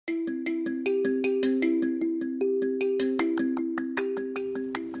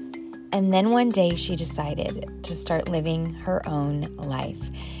And then one day she decided to start living her own life.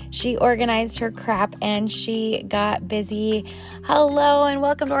 She organized her crap and she got busy. Hello and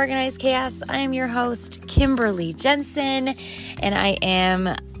welcome to Organized Chaos. I am your host, Kimberly Jensen, and I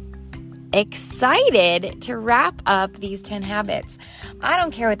am excited to wrap up these 10 habits. I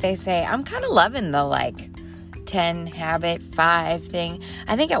don't care what they say. I'm kind of loving the 10 habit 5 thing.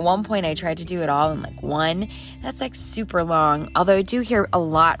 I think at one point I tried to do it all in one. That's super long. Although I do hear a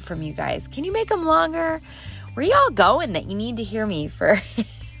lot from you guys. Can you make them longer? Where y'all going that you need to hear me for?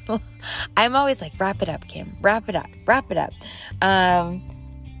 I'm always wrap it up, Kim. Wrap it up.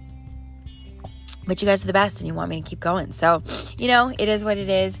 But you guys are the best and you want me to keep going. So, it is what it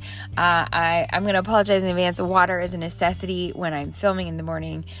is. I'm going to apologize in advance. Water is a necessity when I'm filming in the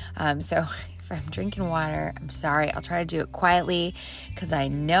morning. So if I'm drinking water, I'm sorry. I'll try to do it quietly because I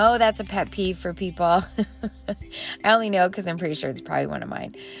know that's a pet peeve for people. I only know because I'm pretty sure it's probably one of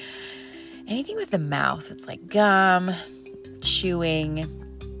mine. Anything with the mouth, it's like gum, chewing.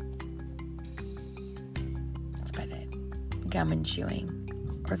 That's about it. Gum and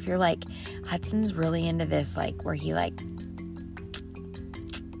chewing. Or if you're Hudson's really into this, where he's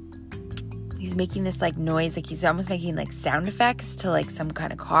making this noise, he's almost making sound effects to some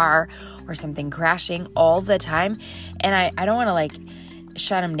kind of car or something crashing all the time. And I don't want to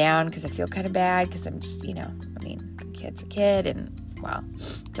shut him down because I feel kind of bad because I'm just, the kid's a kid and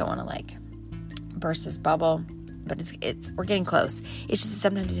don't want to burst his bubble. But we're getting close. It's just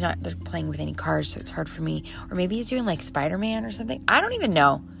sometimes they're playing with any cars, so it's hard for me. Or maybe he's doing Spider-Man or something. I don't even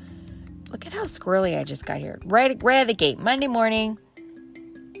know. Look at how squirrely I just got here. Right out of the gate. Monday morning.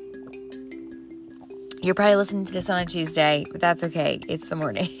 You're probably listening to this on a Tuesday, but that's okay. It's the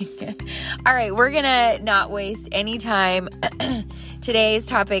morning. All right, we're going to not waste any time. Today's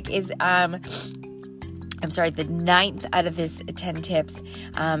topic is the 9th out of this 10 tips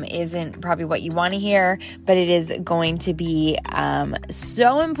isn't probably what you want to hear, but it is going to be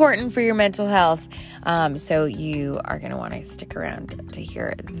so important for your mental health. So you are going to want to stick around to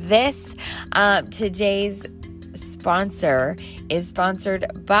hear this. Today's sponsor is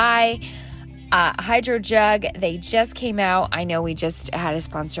sponsored by Hydro Jug. They just came out. I know we just had a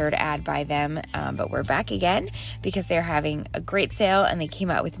sponsored ad by them, but we're back again because they're having a great sale and they came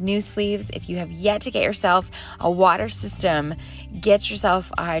out with new sleeves. If you have yet to get yourself a water system, get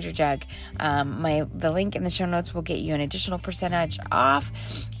yourself a Hydro Jug. The link in the show notes will get you an additional percentage off.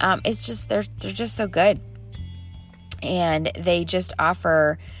 It's just they're just so good, and they just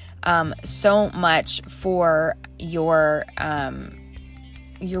offer so much for your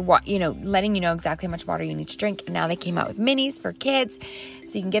letting you know exactly how much water you need to drink. And now they came out with minis for kids,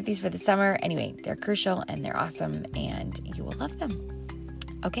 so you can get these for the summer. Anyway, they're crucial and they're awesome and you will love them.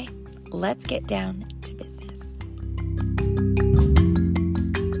 Okay, let's get down to business.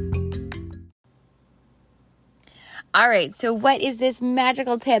 All right, so what is this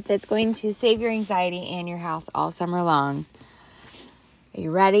magical tip that's going to save your anxiety and your house all summer long? Are you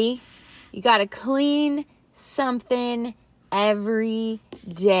ready? You got to clean something every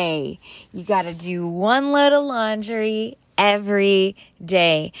day. You got to do one load of laundry every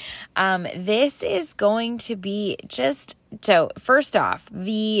day. This is going to be so first off,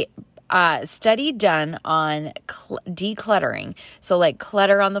 the study done on decluttering. So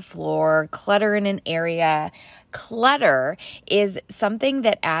clutter on the floor, clutter in an area. Clutter is something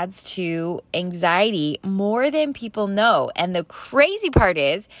that adds to anxiety more than people know. And the crazy part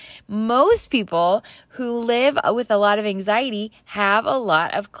is most people who live with a lot of anxiety have a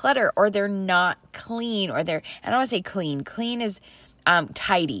lot of clutter, or they're not clean, I don't want to say clean. Clean is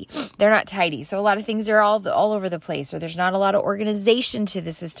tidy. They're not tidy. So a lot of things are all over the place, or there's not a lot of organization to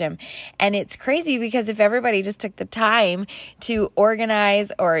the system. And it's crazy because if everybody just took the time to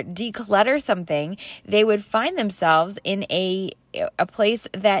organize or declutter something, they would find themselves in a place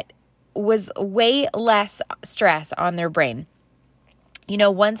that was way less stress on their brain.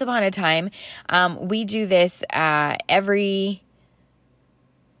 Once upon a time, we do this as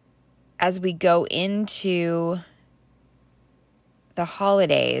we go into the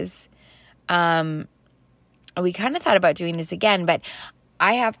holidays. We kind of thought about doing this again, but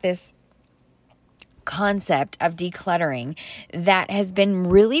I have this concept of decluttering that has been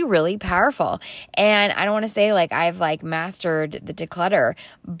really, really powerful. And I don't want to say I've mastered the declutter,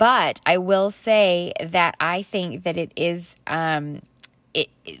 but I will say that I think that it is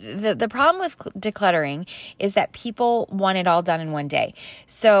the problem with decluttering is that people want it all done in one day.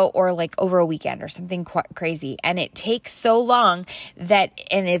 So, or like over a weekend or something crazy. And it takes so long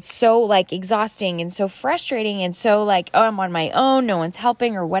and it's so like exhausting and so frustrating and so like, oh, I'm on my own, no one's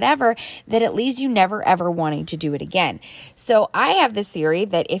helping or whatever, that it leaves you never ever wanting to do it again. So I have this theory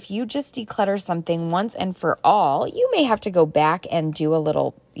that if you just declutter something once and for all, you may have to go back and do a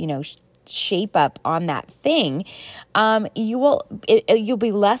little, shape up on that thing, you'll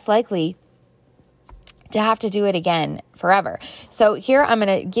be less likely to have to do it again forever. So here I'm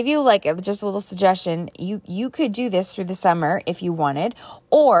going to give you like just a little suggestion. You could do this through the summer if you wanted,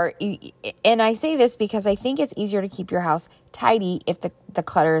 and I say this because I think it's easier to keep your house tidy if the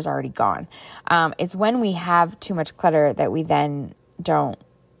clutter is already gone. It's when we have too much clutter that we then don't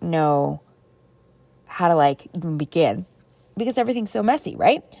know how to like even begin because everything's so messy,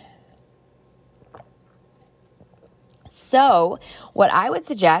 right? So what I would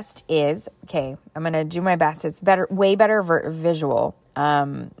suggest is, okay, I'm going to do my best. It's way better visual,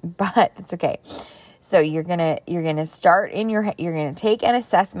 but it's okay. So you're going to start you're going to take an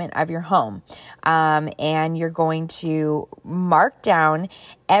assessment of your home, and you're going to mark down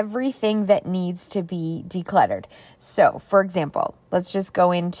everything that needs to be decluttered. So for example, let's just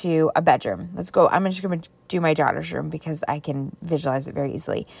go into a bedroom. I'm just going to do my daughter's room because I can visualize it very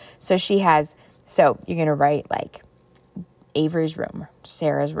easily. So you're going to write like Avery's room,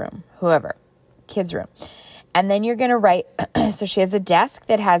 Sarah's room, whoever, kids' room. And then you're going to write, so she has a desk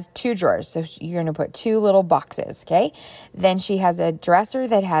that has 2 drawers. So you're going to put 2 little boxes, okay? Then she has a dresser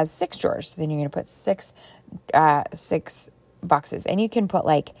that has 6 drawers. So then you're going to put six boxes. And you can put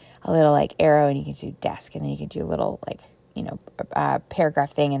like a little like arrow and you can do desk. And then you can do a little like,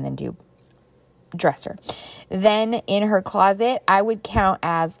 paragraph thing and then do dresser. Then in her closet, I would count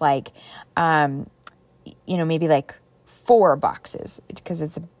as like, maybe like 4 boxes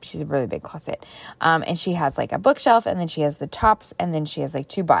because she's a really big closet. And she has like a bookshelf and then she has the tops and then she has like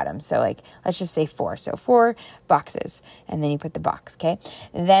 2 bottoms. So like, let's just say 4. So 4 boxes and then you put the box. Okay.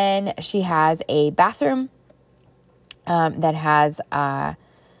 Then she has a bathroom, that has,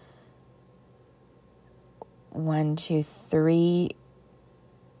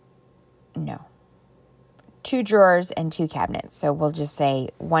 2 drawers and 2 cabinets. So we'll just say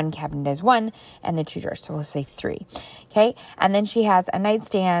 1 cabinet is 1 and the 2 drawers. So we'll say 3. Okay. And then she has a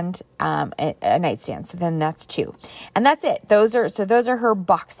nightstand, a nightstand. So then that's 2 and that's it. Those are her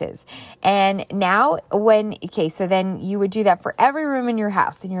boxes. And now so then you would do that for every room in your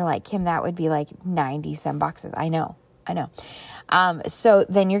house. And you're like, Kim, that would be like 90 some boxes. I know. So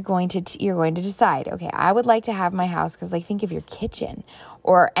then you're going to decide, okay, I would like to have my house, cause like think of your kitchen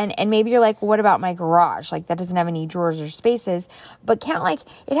and maybe you're like, well, what about my garage? Like that doesn't have any drawers or spaces, but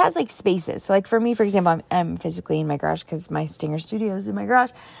it has like spaces. So like for me, for example, I'm physically in my garage cause my Stinger studio is in my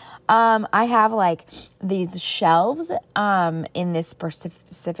garage. I have like these shelves, in this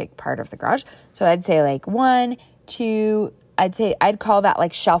specific part of the garage. So I'd say like 1, 2, I'd call that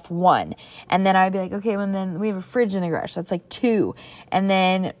like shelf 1. And then I'd be like, okay, well then we have a fridge in the garage. So that's like 2. And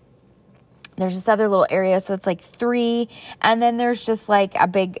then there's this other little area. So it's like 3. And then there's just like a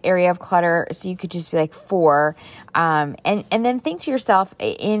big area of clutter. So you could just be like 4. And then think to yourself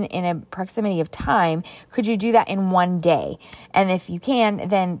in a proximity of time, could you do that in one day? And if you can,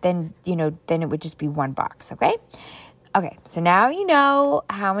 then it would just be 1 box. Okay. Okay. So now you know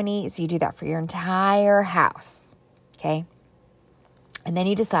so you do that for your entire house. Okay. And then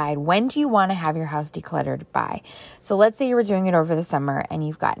you decide, when do you want to have your house decluttered by? So let's say you were doing it over the summer and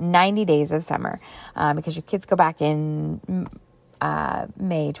you've got 90 days of summer, because your kids go back in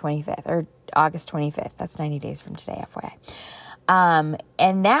May 25th or August 25th. That's 90 days from today, FYI.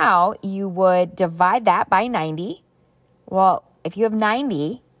 And now you would divide that by 90. Well, if you have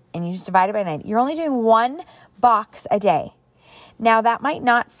 90 and you just divide it by 90, you're only doing 1 box a day. Now that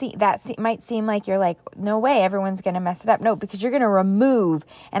might seem like you're like, no way, everyone's going to mess it up. No, because you're going to remove,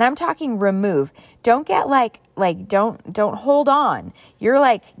 and I'm talking remove. Don't get don't hold on. You're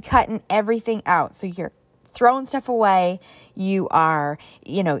like cutting everything out. So you're throwing stuff away. You are,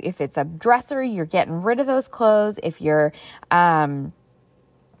 if it's a dresser, you're getting rid of those clothes.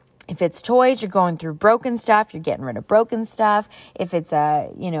 If it's toys, you're going through broken stuff, you're getting rid of broken stuff. If it's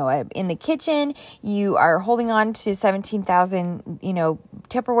in the kitchen, you are holding on to 17,000,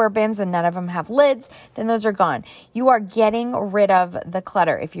 Tupperware bins and none of them have lids, then those are gone. You are getting rid of the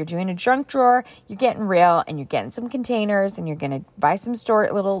clutter. If you're doing a junk drawer, you're getting real and you're getting some containers and you're going to buy some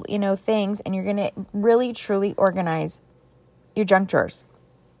little, things, and you're going to really truly organize your junk drawers.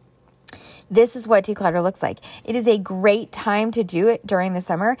 This is what declutter looks like. It is a great time to do it during the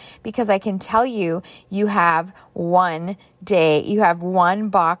summer because I can tell you, you have one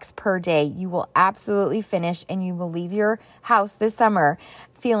box per day. You will absolutely finish and you will leave your house this summer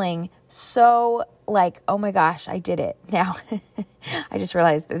feeling so like, oh my gosh, I did it. Now, I just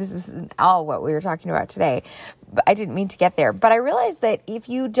realized that this is all what we were talking about today, but I didn't mean to get there. But I realized that if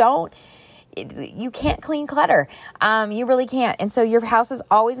you don't, you can't clean clutter. You really can't. And so your house is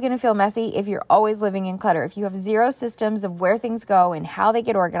always going to feel messy if you're always living in clutter. If you have zero systems of where things go and how they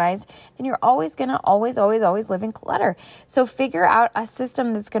get organized, then you're always going to always live in clutter. So figure out a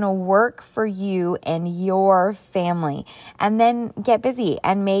system that's going to work for you and your family, and then get busy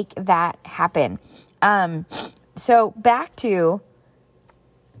and make that happen. So back to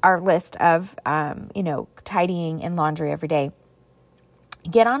our list of, tidying and laundry every day.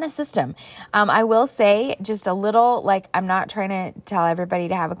 Get on a system. I will say just a little, like, I'm not trying to tell everybody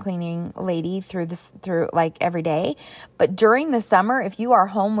to have a cleaning lady through like every day, but during the summer, if you are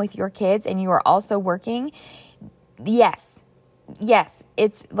home with your kids and you are also working, yes,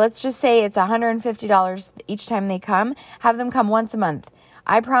 let's just say it's $150 each time they come. Have them come once a month.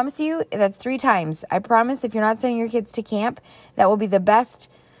 I promise you that's 3 times. I promise if you're not sending your kids to camp, that will be the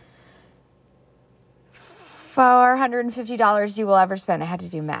best $450 you will ever spend. I had to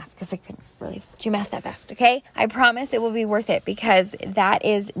do math because I couldn't really do math that fast. Okay. I promise it will be worth it because that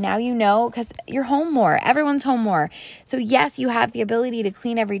is now, because you're home more, everyone's home more. So yes, you have the ability to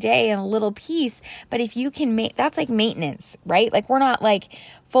clean every day in a little piece, but if you can that's like maintenance, right? Like we're not like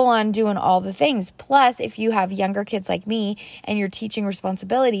full on doing all the things. Plus, if you have younger kids like me and you're teaching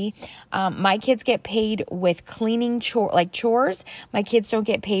responsibility, my kids get paid with cleaning chores. My kids don't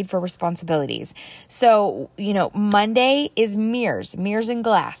get paid for responsibilities. So, Monday is mirrors and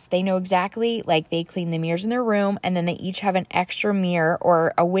glass. They know exactly, like they clean the mirrors in their room and then they each have an extra mirror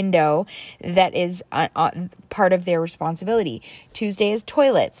or a window that is part of their responsibility. Tuesday is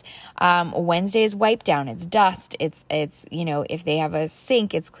toilets. Wednesday is wipe down. It's dust. It's if they have a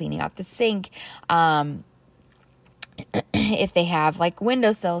sink, it's cleaning off the sink. If they have like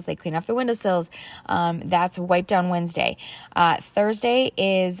windowsills, they clean off the windowsills. That's wipe down Wednesday. Thursday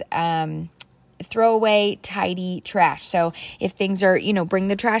is throw away, tidy, trash. So if things are, bring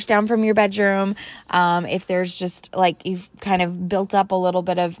the trash down from your bedroom. If there's just like you've kind of built up a little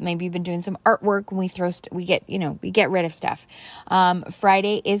bit of, maybe you've been doing some artwork, and we get rid of stuff.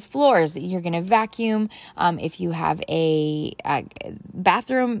 Friday is floors. You're going to vacuum. If you have a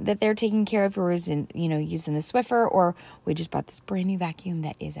bathroom that they're taking care of, or using the Swiffer, or we just bought this brand new vacuum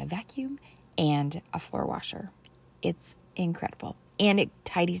that is a vacuum and a floor washer. It's incredible. And it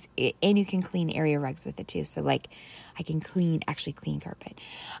tidies it, and you can clean area rugs with it too. So like I can actually clean carpet.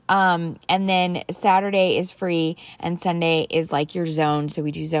 And then Saturday is free and Sunday is like your zone. So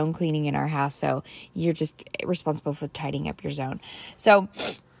we do zone cleaning in our house. So you're just responsible for tidying up your zone. So,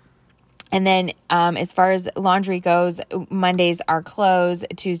 and then as far as laundry goes, Mondays are clothes,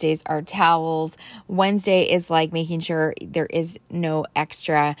 Tuesdays are towels. Wednesday is like making sure there is no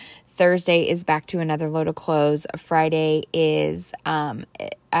extra. Thursday is back to another load of clothes. Friday is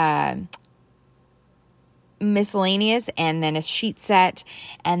miscellaneous, and then a sheet set,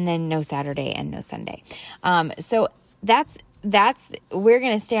 and then no Saturday and no Sunday. So we're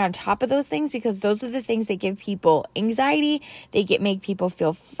going to stay on top of those things because those are the things that give people anxiety. They make people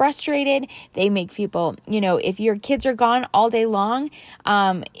feel frustrated. They make people, if your kids are gone all day long,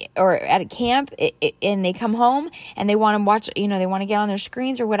 or at a camp and they come home and they want to watch, they want to get on their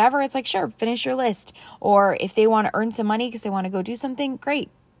screens or whatever. It's like, sure, finish your list. Or if they want to earn some money because they want to go do something,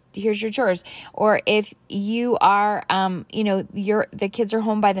 great. Here's your chores. Or if you are, the kids are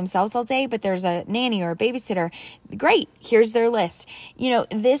home by themselves all day, but there's a nanny or a babysitter, great. Here's their list.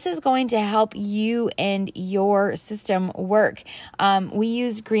 This is going to help you and your system work. We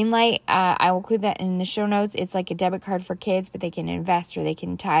use Greenlight. I will include that in the show notes. It's like a debit card for kids, but they can invest or they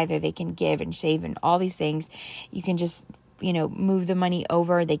can tithe or they can give and save and all these things. You can just move the money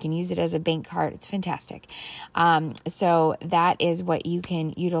over. They can use it as a bank card. It's fantastic. So that is what you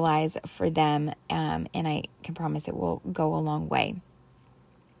can utilize for them. And I can promise it will go a long way.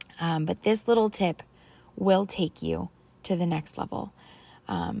 But this little tip will take you to the next level.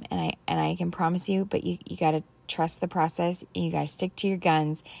 And I can promise you, but you got to trust the process and you got to stick to your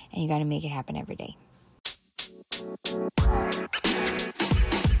guns and you got to make it happen every day.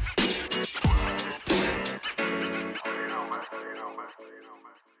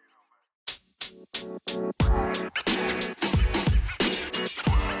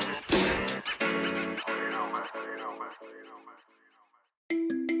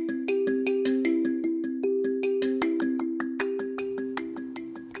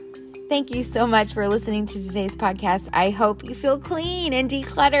 Thank you so much for listening to today's podcast. I hope you feel clean and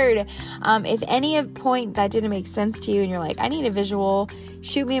decluttered. If any point that didn't make sense to you and you're like, I need a visual,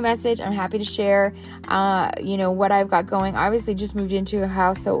 shoot me a message. I'm happy to share, what I've got going. I obviously just moved into a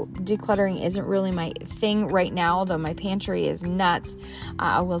house, so decluttering isn't really my thing right now, although my pantry is nuts.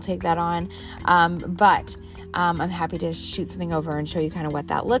 I will take that on. But I'm happy to shoot something over and show you kind of what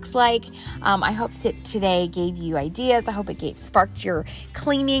that looks like. I hope that today gave you ideas. I hope it sparked your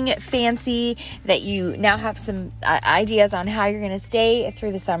cleaning fancy, that you now have some ideas on how you're going to stay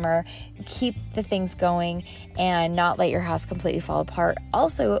through the summer, keep the things going, and not let your house completely fall apart.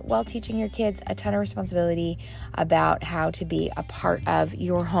 Also, while teaching your kids a ton of responsibility about how to be a part of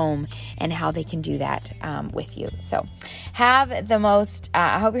your home and how they can do that with you. So have the most,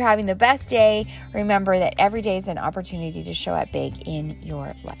 I hope you're having the best day. Remember that every day is an opportunity to show up big in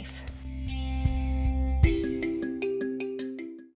your life.